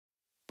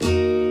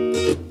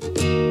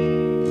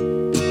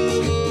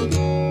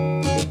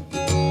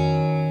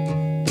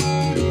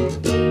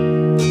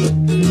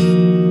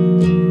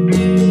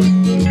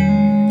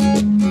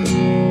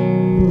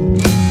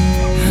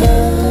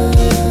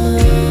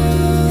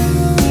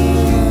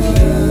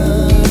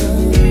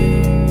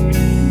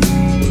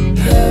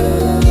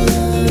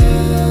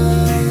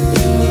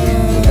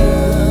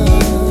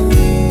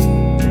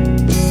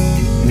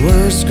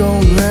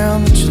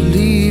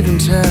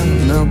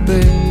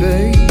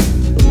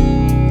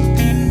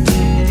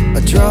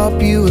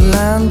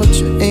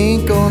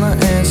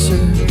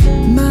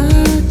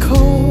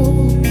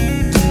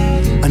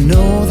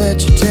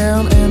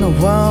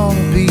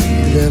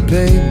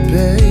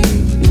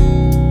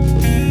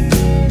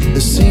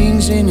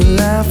you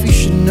laugh, you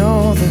should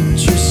know that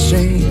just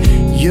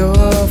ain't your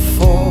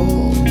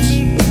fault.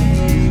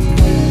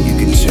 You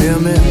can tell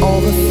me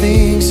all the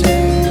things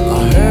that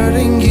are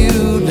hurting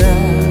you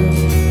now,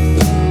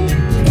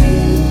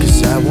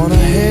 'cause I wanna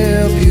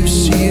help you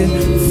see it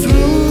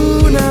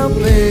through now,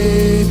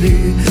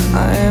 baby.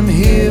 I am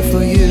here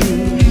for you.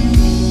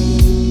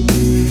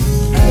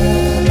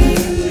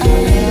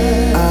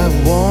 I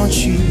want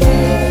you,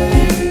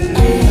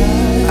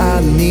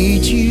 I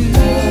need you,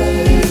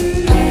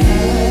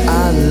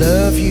 I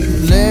love you,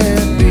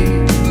 let me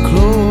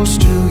close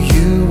to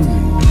you.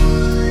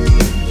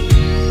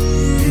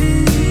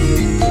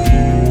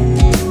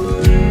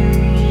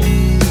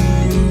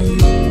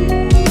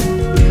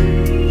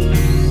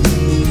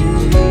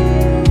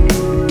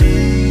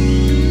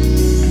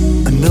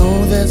 I know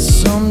that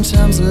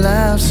sometimes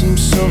life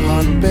seems so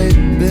hard,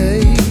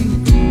 baby.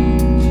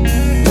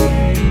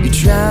 You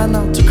try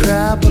not to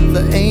cry, but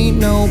there ain't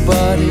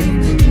nobody